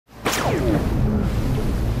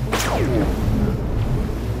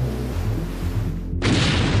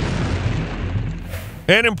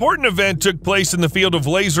An important event took place in the field of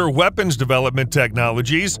laser weapons development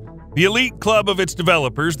technologies. The elite club of its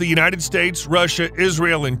developers, the United States, Russia,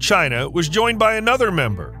 Israel, and China, was joined by another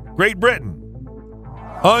member, Great Britain.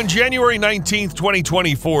 On January 19,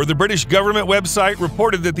 2024, the British government website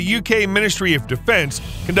reported that the UK Ministry of Defence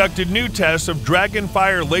conducted new tests of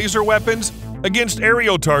Dragonfire laser weapons against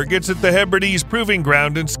aerial targets at the Hebrides Proving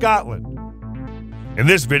Ground in Scotland. In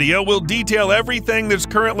this video, we'll detail everything that's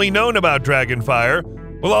currently known about Dragonfire.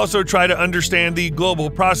 We'll also try to understand the global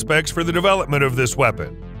prospects for the development of this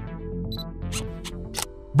weapon.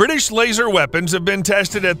 British laser weapons have been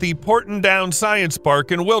tested at the Porton Down Science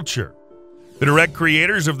Park in Wiltshire. The direct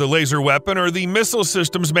creators of the laser weapon are the missile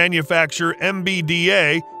systems manufacturer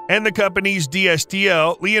MBDA and the companies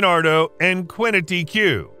Dstl, Leonardo, and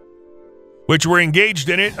QinetiQ, which were engaged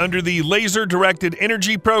in it under the Laser Directed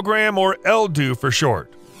Energy Program, or LDEW for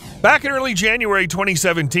short. Back in early January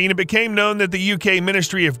 2017, it became known that the UK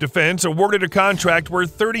Ministry of Defence awarded a contract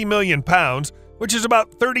worth £30 million, which is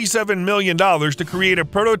about $37 million, to create a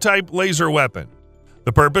prototype laser weapon.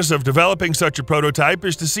 The purpose of developing such a prototype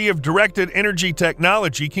is to see if directed energy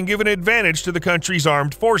technology can give an advantage to the country's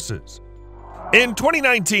armed forces. In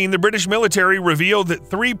 2019, the British military revealed that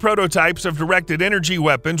 3 prototypes of directed energy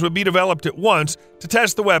weapons would be developed at once to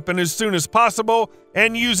test the weapon as soon as possible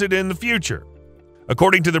and use it in the future.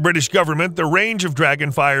 According to the British government, the range of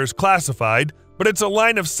Dragonfire is classified, but it's a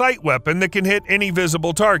line-of-sight weapon that can hit any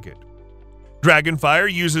visible target. Dragonfire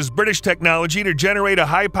uses British technology to generate a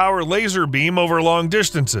high-power laser beam over long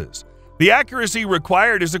distances. The accuracy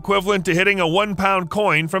required is equivalent to hitting a 1-pound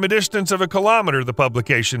coin from a distance of 1 kilometer, the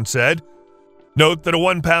publication said. Note that a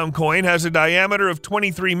 1-pound coin has a diameter of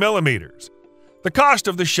 23 millimeters. The cost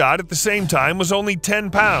of the shot at the same time was only £10,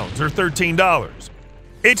 or $13.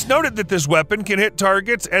 It's noted that this weapon can hit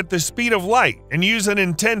targets at the speed of light and use an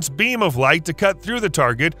intense beam of light to cut through the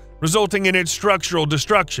target, resulting in its structural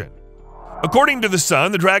destruction. According to The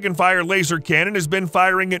Sun, the Dragonfire laser cannon has been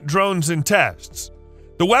firing at drones in tests.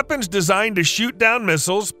 The weapon's designed to shoot down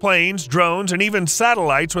missiles, planes, drones, and even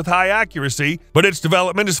satellites with high accuracy, but its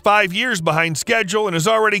development is 5 years behind schedule and has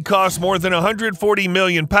already cost more than £140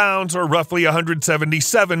 million, or roughly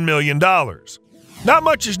 $177 million. Not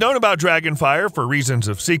much is known about Dragonfire for reasons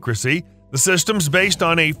of secrecy. The system's based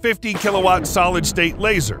on a 50-kilowatt solid-state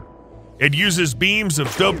laser. It uses beams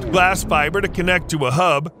of doped glass fiber to connect to a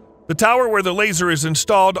hub. The tower where the laser is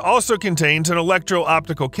installed also contains an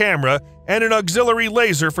electro-optical camera and an auxiliary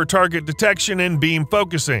laser for target detection and beam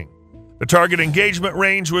focusing. The target engagement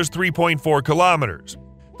range was 3.4 kilometers.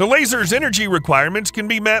 The laser's energy requirements can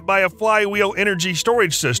be met by a flywheel energy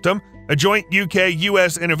storage system, a joint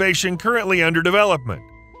UK-US innovation currently under development.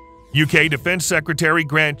 UK Defence Secretary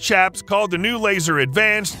Grant Shapps called the new laser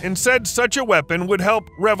advanced and said such a weapon would help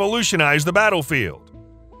revolutionize the battlefield.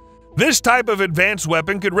 This type of advanced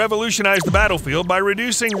weapon could revolutionize the battlefield by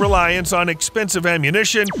reducing reliance on expensive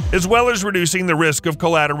ammunition, as well as reducing the risk of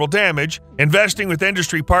collateral damage. Investing with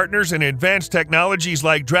industry partners in advanced technologies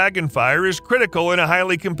like Dragonfire is critical in a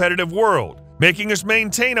highly competitive world, making us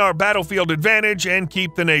maintain our battlefield advantage and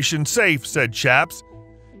keep the nation safe, said Shapps.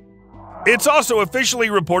 It's also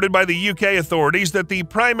officially reported by the UK authorities that the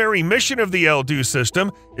primary mission of the LDEW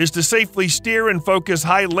system is to safely steer and focus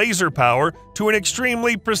high laser power to an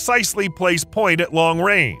extremely precisely placed point at long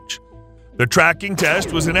range. The tracking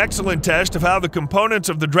test was an excellent test of how the components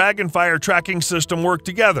of the Dragonfire tracking system work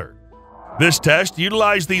together. This test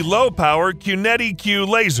utilized the low-power QinetiQ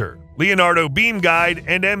laser, Leonardo beam guide,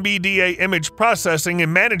 and MBDA image processing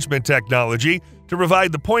and management technology to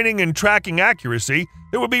provide the pointing and tracking accuracy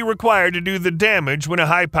that would be required to do the damage when a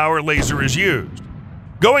high-power laser is used.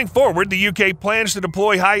 Going forward, the UK plans to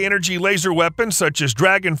deploy high-energy laser weapons such as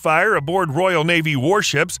Dragonfire aboard Royal Navy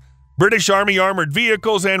warships, British Army armored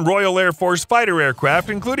vehicles, and Royal Air Force fighter aircraft,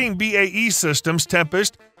 including BAE Systems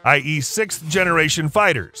Tempest, i.e. 6th-generation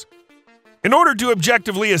fighters. In order to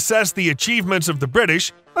objectively assess the achievements of the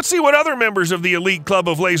British, let's see what other members of the elite club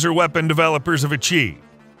of laser weapon developers have achieved.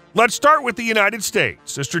 Let's start with the United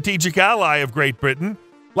States, a strategic ally of Great Britain.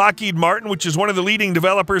 Lockheed Martin, which is one of the leading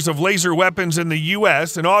developers of laser weapons in the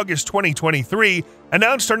U.S., in August 2023,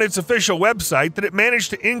 announced on its official website that it managed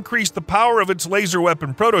to increase the power of its laser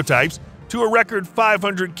weapon prototypes to a record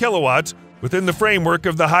 500 kilowatts within the framework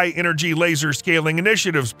of the High Energy Laser Scaling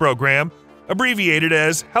Initiatives Program, abbreviated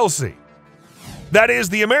as HELSI. That is,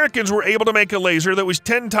 the Americans were able to make a laser that was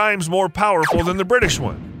 10 times more powerful than the British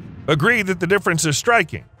one. Agree that the difference is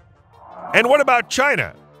striking. And what about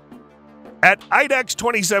China? At IDEX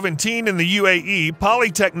 2017 in the UAE, Poly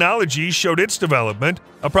Technologies showed its development,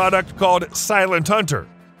 a product called Silent Hunter.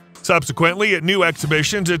 Subsequently, at new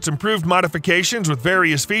exhibitions, its improved modifications with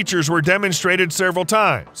various features were demonstrated several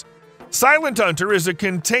times. Silent Hunter is a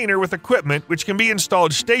container with equipment which can be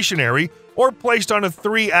installed stationary or placed on a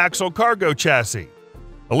 3-axle cargo chassis.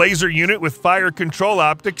 A laser unit with fire control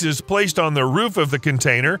optics is placed on the roof of the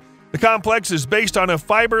container. The complex is based on a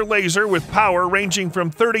fiber laser with power ranging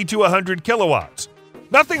from 30 to 100 kilowatts.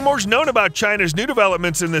 Nothing more is known about China's new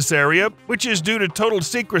developments in this area, which is due to total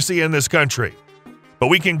secrecy in this country. But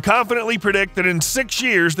we can confidently predict that in 6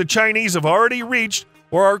 years, the Chinese have already reached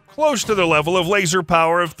or are close to the level of laser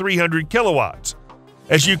power of 300 kilowatts.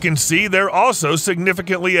 As you can see, they're also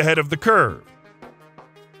significantly ahead of the curve.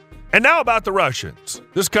 And now about the Russians.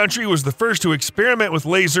 This country was the first to experiment with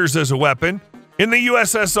lasers as a weapon. In the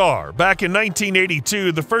USSR, back in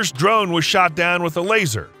 1982, the first drone was shot down with a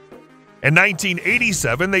laser. In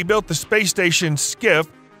 1987, they built the space station Skiff.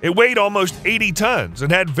 It weighed almost 80 tons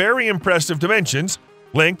and had very impressive dimensions,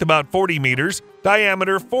 length about 40 meters,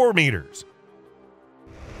 diameter 4 meters.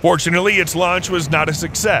 Fortunately, its launch was not a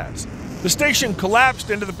success. The station collapsed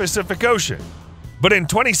into the Pacific Ocean. But in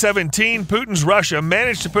 2017, Putin's Russia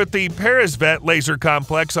managed to put the Peresvet laser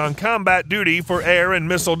complex on combat duty for air and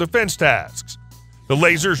missile defense tasks. The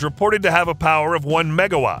laser is reported to have a power of 1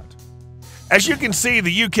 megawatt. As you can see,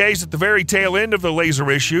 the UK's at the very tail end of the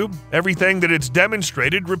laser issue. Everything that it's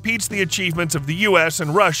demonstrated repeats the achievements of the US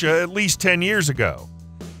and Russia at least 10 years ago.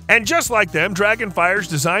 And just like them, Dragonfire is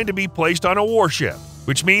designed to be placed on a warship,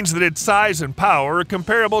 which means that its size and power are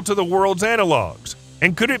comparable to the world's analogs.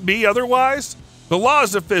 And could it be otherwise? The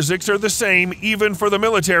laws of physics are the same even for the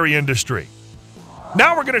military industry.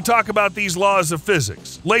 Now we're going to talk about these laws of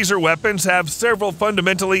physics. Laser weapons have several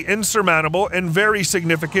fundamentally insurmountable and very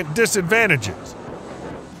significant disadvantages.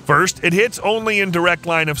 First, it hits only in direct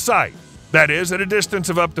line of sight, that is, at a distance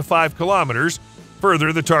of up to 5 kilometers.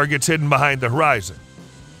 Further, the target's hidden behind the horizon.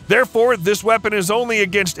 Therefore, this weapon is only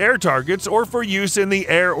against air targets or for use in the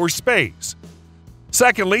air or space.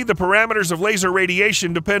 Secondly, the parameters of laser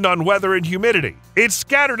radiation depend on weather and humidity. It's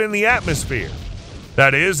scattered in the atmosphere.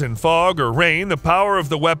 That is, in fog or rain, the power of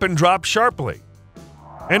the weapon drops sharply.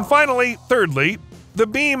 And finally, thirdly, the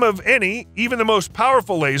beam of any, even the most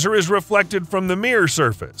powerful laser is reflected from the mirror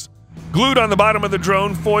surface. Glued on the bottom of the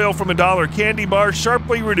drone, foil from a dollar candy bar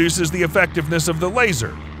sharply reduces the effectiveness of the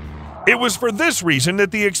laser. It was for this reason that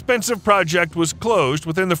the expensive project was closed,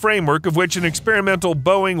 within the framework of which an experimental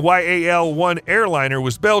Boeing YAL-1 airliner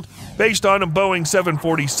was built based on a Boeing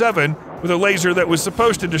 747 with a laser that was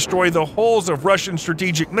supposed to destroy the hulls of Russian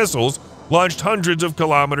strategic missiles launched hundreds of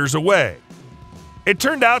kilometers away. It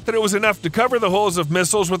turned out that it was enough to cover the hulls of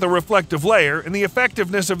missiles with a reflective layer, and the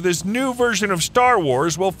effectiveness of this new version of Star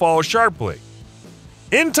Wars will fall sharply.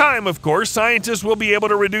 In time, of course, scientists will be able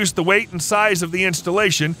to reduce the weight and size of the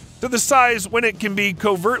installation to the size when it can be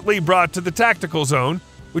covertly brought to the tactical zone,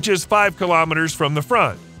 which is 5 kilometers from the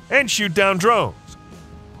front, and shoot down drones.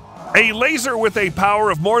 A laser with a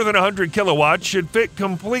power of more than 100 kilowatts should fit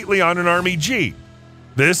completely on an Army Jeep.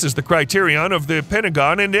 This is the criterion of the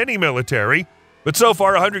Pentagon and any military, but so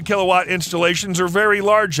far 100 kilowatt installations are very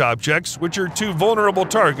large objects, which are too vulnerable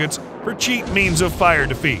targets for cheap means of fire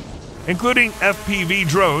defeat, including FPV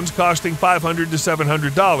drones costing $500 to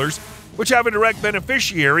 $700, which have a direct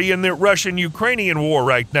beneficiary in the Russian-Ukrainian war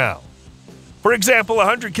right now. For example, a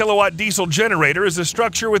 100 kilowatt diesel generator is a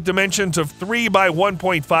structure with dimensions of 3 by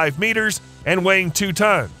 1.5 meters and weighing 2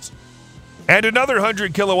 tons. And another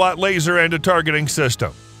 100 kilowatt laser and a targeting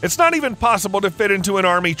system. It's not even possible to fit into an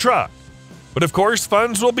army truck. But of course,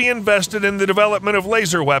 funds will be invested in the development of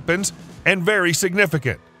laser weapons, and very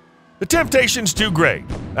significant. The temptation's too great.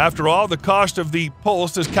 After all, the cost of the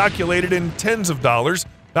pulse is calculated in tens of dollars,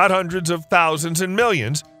 not hundreds of thousands and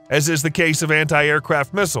millions, as is the case of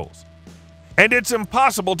anti-aircraft missiles. And it's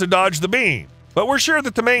impossible to dodge the beam, but we're sure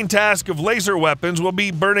that the main task of laser weapons will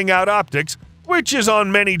be burning out optics, which is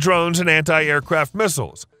on many drones and anti-aircraft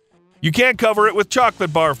missiles. You can't cover it with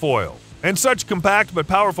chocolate bar foil, and such compact but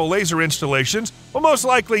powerful laser installations will most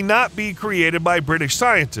likely not be created by British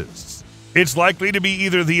scientists. It's likely to be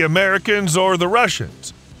either the Americans or the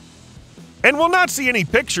Russians. And we'll not see any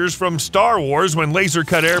pictures from Star Wars when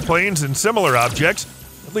laser-cut airplanes and similar objects,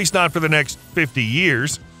 at least not for the next 50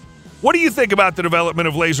 years. What do you think about the development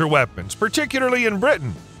of laser weapons, particularly in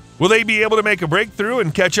Britain? Will they be able to make a breakthrough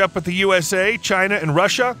and catch up with the USA, China, and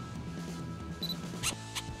Russia?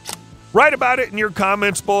 Write about it in your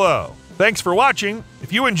comments below. Thanks for watching.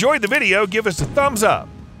 If you enjoyed the video, give us a thumbs up.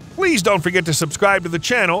 Please don't forget to subscribe to the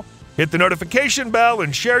channel, hit the notification bell,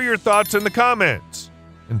 and share your thoughts in the comments.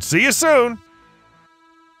 And see you soon!